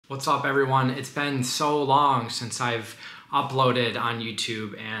What's up, everyone? It's been so long since I've uploaded on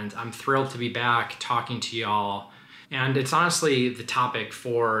YouTube, and I'm thrilled to be back talking to y'all. And it's honestly the topic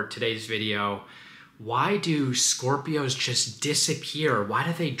for today's video. Why do Scorpios just disappear? Why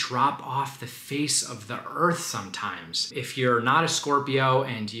do they drop off the face of the earth sometimes? If you're not a Scorpio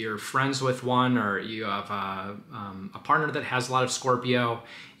and you're friends with one, or you have a partner that has a lot of Scorpio,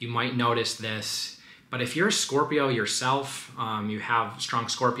 you might notice this. But if you're a Scorpio yourself, you have strong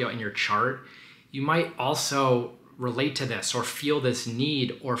Scorpio in your chart, you might also relate to this or feel this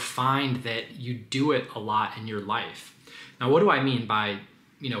need or find that you do it a lot in your life. Now, what do I mean by,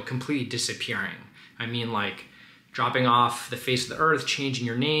 completely disappearing? I mean like dropping off the face of the earth, changing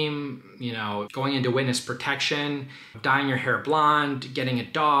your name, going into witness protection, dyeing your hair blonde, getting a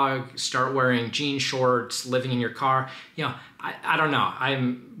dog, start wearing jean shorts, living in your car. I don't know.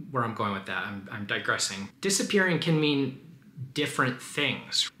 Where I'm going with that. I'm digressing. Disappearing can mean different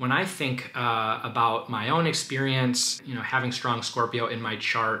things. When I think about my own experience, having strong Scorpio in my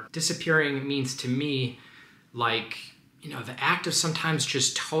chart, disappearing means to me like, the act of sometimes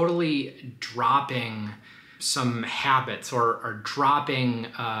just totally dropping some habits or dropping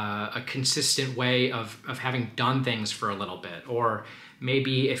a consistent way of having done things for a little bit. Or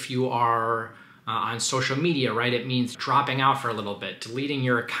maybe if you are on social media, right, it means dropping out for a little bit, deleting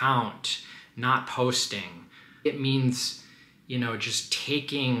your account, not posting. It means, just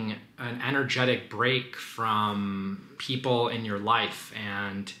taking an energetic break from people in your life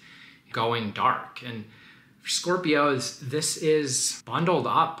and going dark. And for Scorpios, this is bundled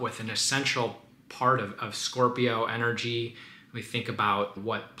up with an essential part of Scorpio energy. We think about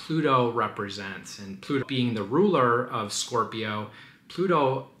what Pluto represents, and Pluto being the ruler of Scorpio,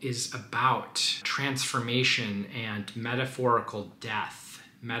 Pluto is about transformation and metaphorical death,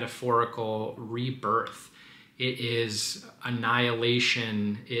 metaphorical rebirth. It is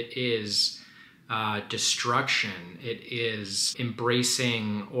annihilation. It is destruction. It is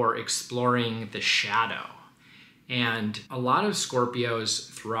embracing or exploring the shadow. And a lot of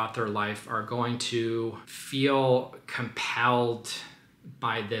Scorpios throughout their life are going to feel compelled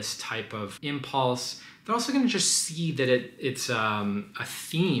by this type of impulse. They're also going to just see that it's a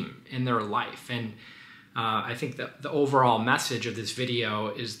theme in their life. And I think that the overall message of this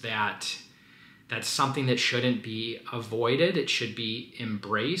video is that that's something that shouldn't be avoided. It should be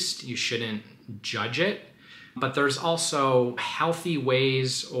embraced. You shouldn't judge it. But there's also healthy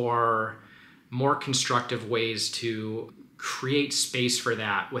ways or more constructive ways to create space for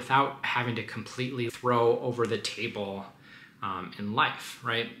that without having to completely throw over the table in life,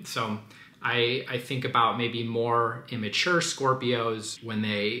 right? So I think about maybe more immature Scorpios when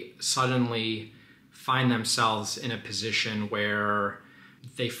they suddenly find themselves in a position where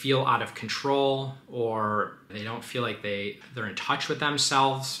they feel out of control or they don't feel like they're in touch with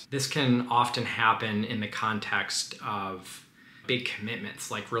themselves. This can often happen in the context of big commitments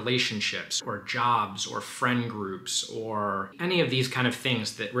like relationships or jobs or friend groups or any of these kind of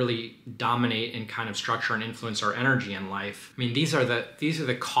things that really dominate and kind of structure and influence our energy in life. I mean, these are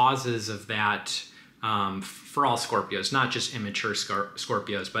the causes of that for all Scorpios, not just immature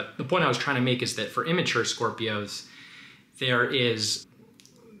Scorpios. But the point I was trying to make is that for immature Scorpios,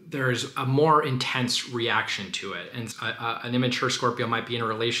 there's a more intense reaction to it. And an immature Scorpio might be in a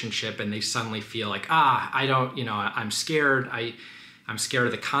relationship and they suddenly feel like, I'm scared. I'm scared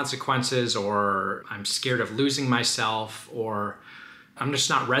of the consequences, or I'm scared of losing myself, or I'm just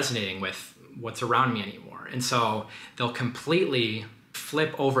not resonating with what's around me anymore. And so they'll completely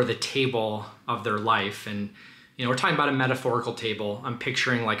flip over the table of their life. And, we're talking about a metaphorical table. I'm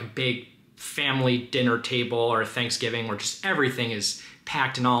picturing like a big family dinner table or Thanksgiving where just everything is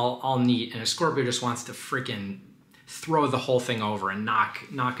packed and all neat, and a Scorpio just wants to freaking throw the whole thing over and knock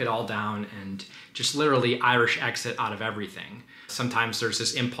it all down and just literally Irish exit out of everything. Sometimes there's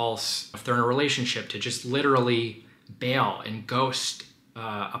this impulse, if they're in a relationship, to just literally bail and ghost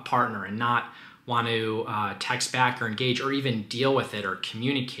a partner and not want to text back or engage or even deal with it or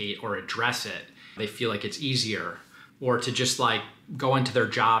communicate or address it. They feel like it's easier. Or to just like go into their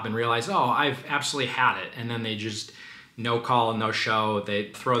job and realize, oh, I've absolutely had it. And then they just no call, no show. They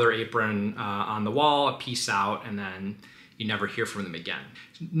throw their apron on the wall, peace out, and then you never hear from them again.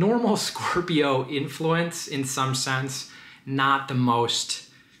 Normal Scorpio influence in some sense, not the most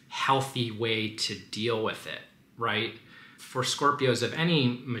healthy way to deal with it, right? For Scorpios of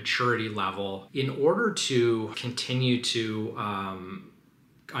any maturity level, in order to continue to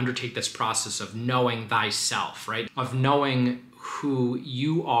undertake this process of knowing thyself, right? Of knowing who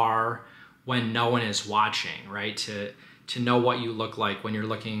you are when no one is watching, right? To know what you look like when you're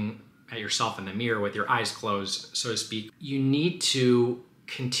looking at yourself in the mirror with your eyes closed, so to speak. You need to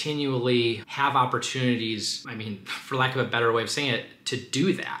continually have opportunities, I mean, for lack of a better way of saying it, to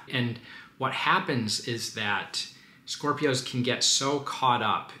do that. And what happens is that Scorpios can get so caught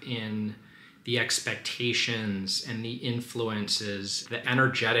up in the expectations and the influences, the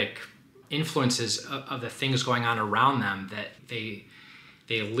energetic influences of the things going on around them, that they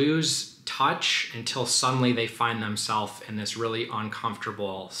lose touch until suddenly they find themselves in this really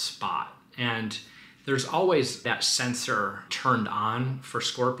uncomfortable spot. And there's always that sensor turned on for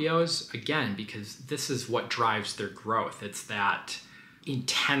Scorpios, again, because this is what drives their growth. It's that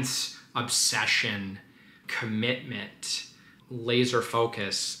intense obsession, commitment, laser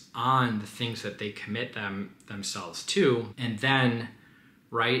focus on the things that they commit themselves to. And then,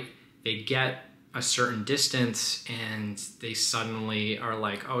 right, they get a certain distance and they suddenly are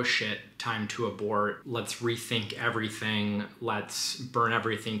like, oh shit, time to abort. Let's rethink everything. Let's burn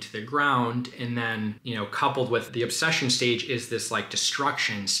everything to the ground. And then, you know, coupled with the obsession stage is this like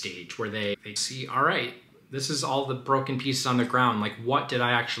destruction stage where they see, all right, this is all the broken pieces on the ground. Like, what did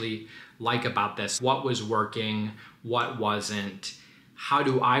I actually like about this? What was working? What wasn't? How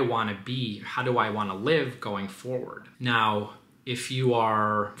do I want to be? How do I want to live going forward? Now, if you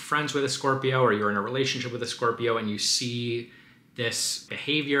are friends with a Scorpio or you're in a relationship with a Scorpio and you see this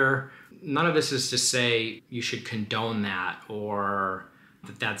behavior, none of this is to say you should condone that or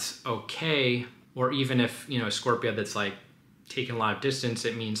that that's okay. Or even if, you know, a Scorpio that's like taking a lot of distance,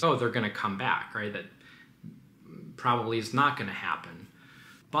 it means, oh, they're going to come back, right? That probably is not going to happen.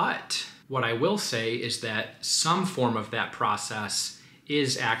 But what I will say is that some form of that process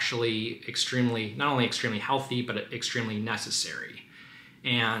is actually extremely, not only extremely healthy, but extremely necessary.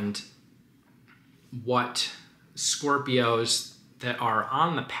 And what Scorpios that are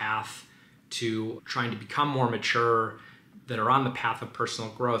on the path to trying to become more mature, that are on the path of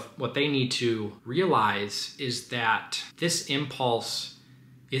personal growth, what they need to realize is that this impulse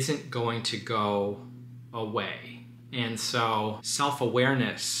isn't going to go away. And so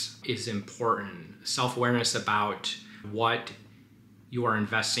self-awareness is important. Self-awareness about what you are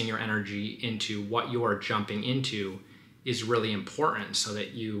investing your energy into, what you are jumping into is really important so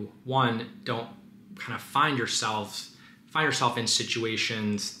that you, one, don't kind of find yourself in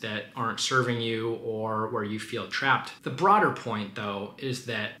situations that aren't serving you or where you feel trapped. The broader point, though, is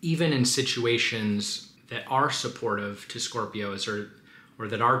that even in situations that are supportive to Scorpios or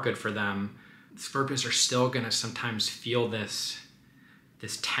that are good for them, Scorpios are still going to sometimes feel this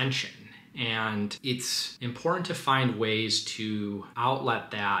tension. And it's important to find ways to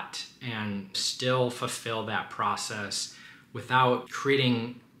outlet that and still fulfill that process without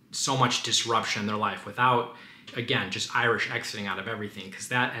creating so much disruption in their life, without, again, just Irish exiting out of everything, because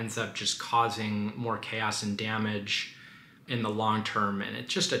that ends up just causing more chaos and damage in the long term. And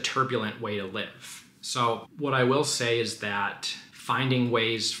it's just a turbulent way to live. So what I will say is that finding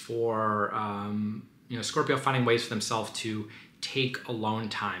ways for, Scorpio finding ways for themselves to take alone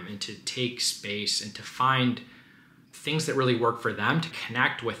time and to take space and to find things that really work for them, to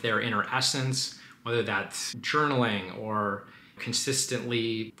connect with their inner essence, whether that's journaling or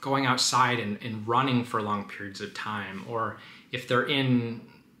consistently going outside and running for long periods of time, or if they're in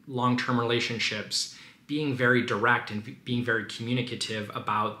long-term relationships, being very direct and being very communicative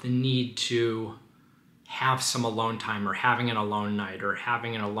about the need to have some alone time or having an alone night or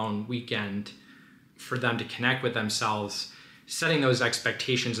having an alone weekend for them to connect with themselves, setting those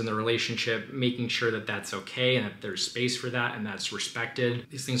expectations in the relationship, making sure that that's okay and that there's space for that and that's respected.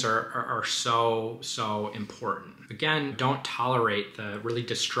 These things are so important. Again, don't tolerate the really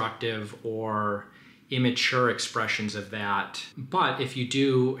destructive or immature expressions of that. But if you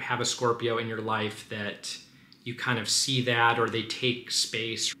do have a Scorpio in your life that you kind of see that or they take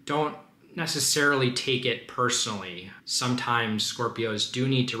space, don't necessarily take it personally. Sometimes Scorpios do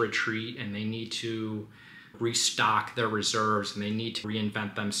need to retreat and they need to restock their reserves and they need to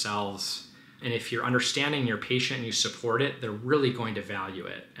reinvent themselves. And if you're understanding, you're patient, and you support it, they're really going to value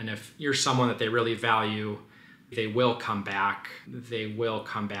it. And if you're someone that they really value, they will come back. They will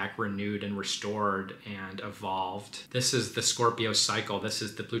come back renewed and restored and evolved. This is the Scorpio cycle. This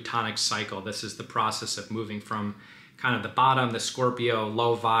is the Plutonic cycle. This is the process of moving from kind of the bottom, the Scorpio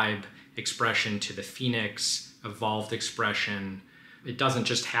low vibe expression, to the Phoenix evolved expression. It doesn't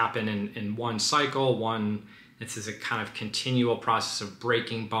just happen in one cycle. This is a kind of continual process of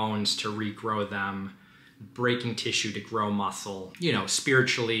breaking bones to regrow them, breaking tissue to grow muscle,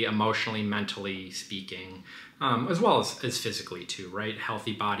 spiritually, emotionally, mentally speaking, as well as physically too, right?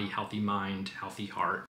 Healthy body, healthy mind, healthy heart.